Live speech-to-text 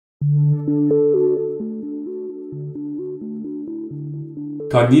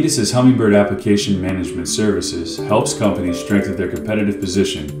Cognitus Hummingbird Application Management Services helps companies strengthen their competitive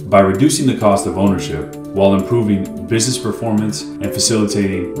position by reducing the cost of ownership while improving business performance and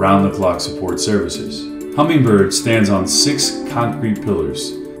facilitating round-the-clock support services. Hummingbird stands on 6 concrete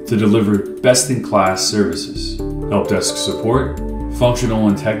pillars to deliver best-in-class services: help desk support, functional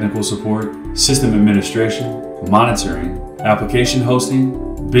and technical support, system administration, monitoring, application hosting,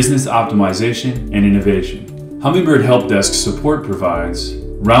 business optimization, and innovation. Hummingbird Help Desk Support provides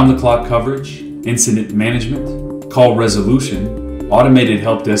round-the-clock coverage, incident management, call resolution, automated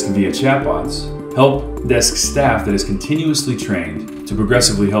help desk via chatbots, help desk staff that is continuously trained to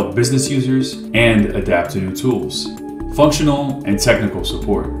progressively help business users and adapt to new tools, functional and technical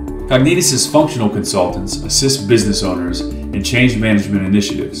support. Cognitus' functional consultants assist business owners in change management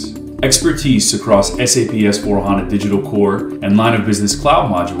initiatives. Expertise across SAP S/4HANA Digital Core and line of business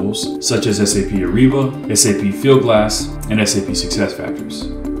cloud modules such as SAP Ariba, SAP Fieldglass, and SAP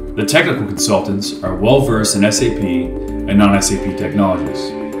SuccessFactors. The technical consultants are well versed in SAP and non-SAP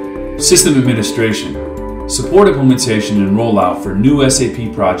technologies. System administration, support implementation and rollout for new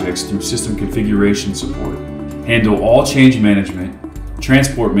SAP projects through system configuration support. Handle all change management,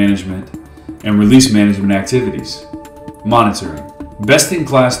 transport management, and release management activities. Monitoring,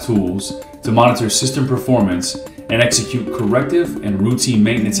 best-in-class tools to monitor system performance and execute corrective and routine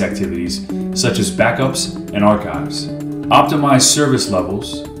maintenance activities such as backups and archives. Optimize service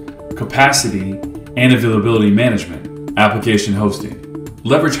levels, capacity, and availability management. Application hosting,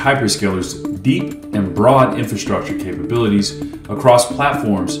 leverage hyperscalers' deep and broad infrastructure capabilities across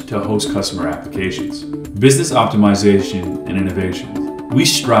platforms to host customer applications. Business optimization and innovation. We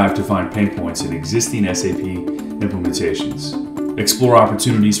strive to find pain points in existing SAP implementations, explore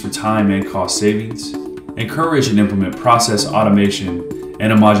opportunities for time and cost savings, encourage and implement process automation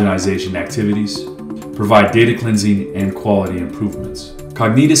and homogenization activities, provide data cleansing and quality improvements.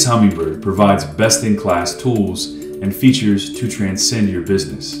 Cognitus Hummingbird provides best-in-class tools and features to transcend your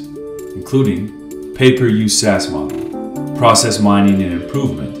business, including pay-per-use SaaS model, process mining and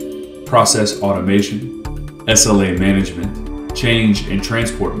improvement, process automation, SLA management, change and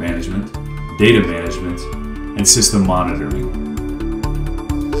transport management, data management, and system monitoring.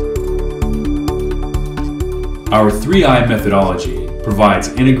 Our 3I methodology provides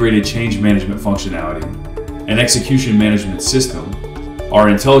integrated change management functionality, an execution management system, our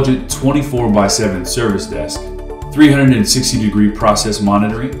intelligent 24/7 service desk, 360-degree process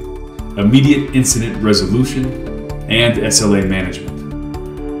monitoring, immediate incident resolution, and SLA management.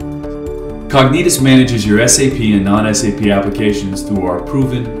 Cognitus manages your SAP and non-SAP applications through our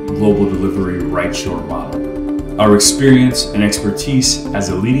proven global delivery right short model. Our experience and expertise as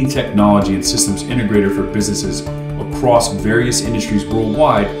a leading technology and systems integrator for businesses across various industries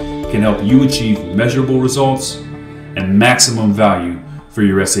worldwide can help you achieve measurable results and maximum value for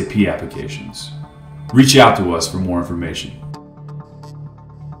your SAP applications. Reach out to us for more information.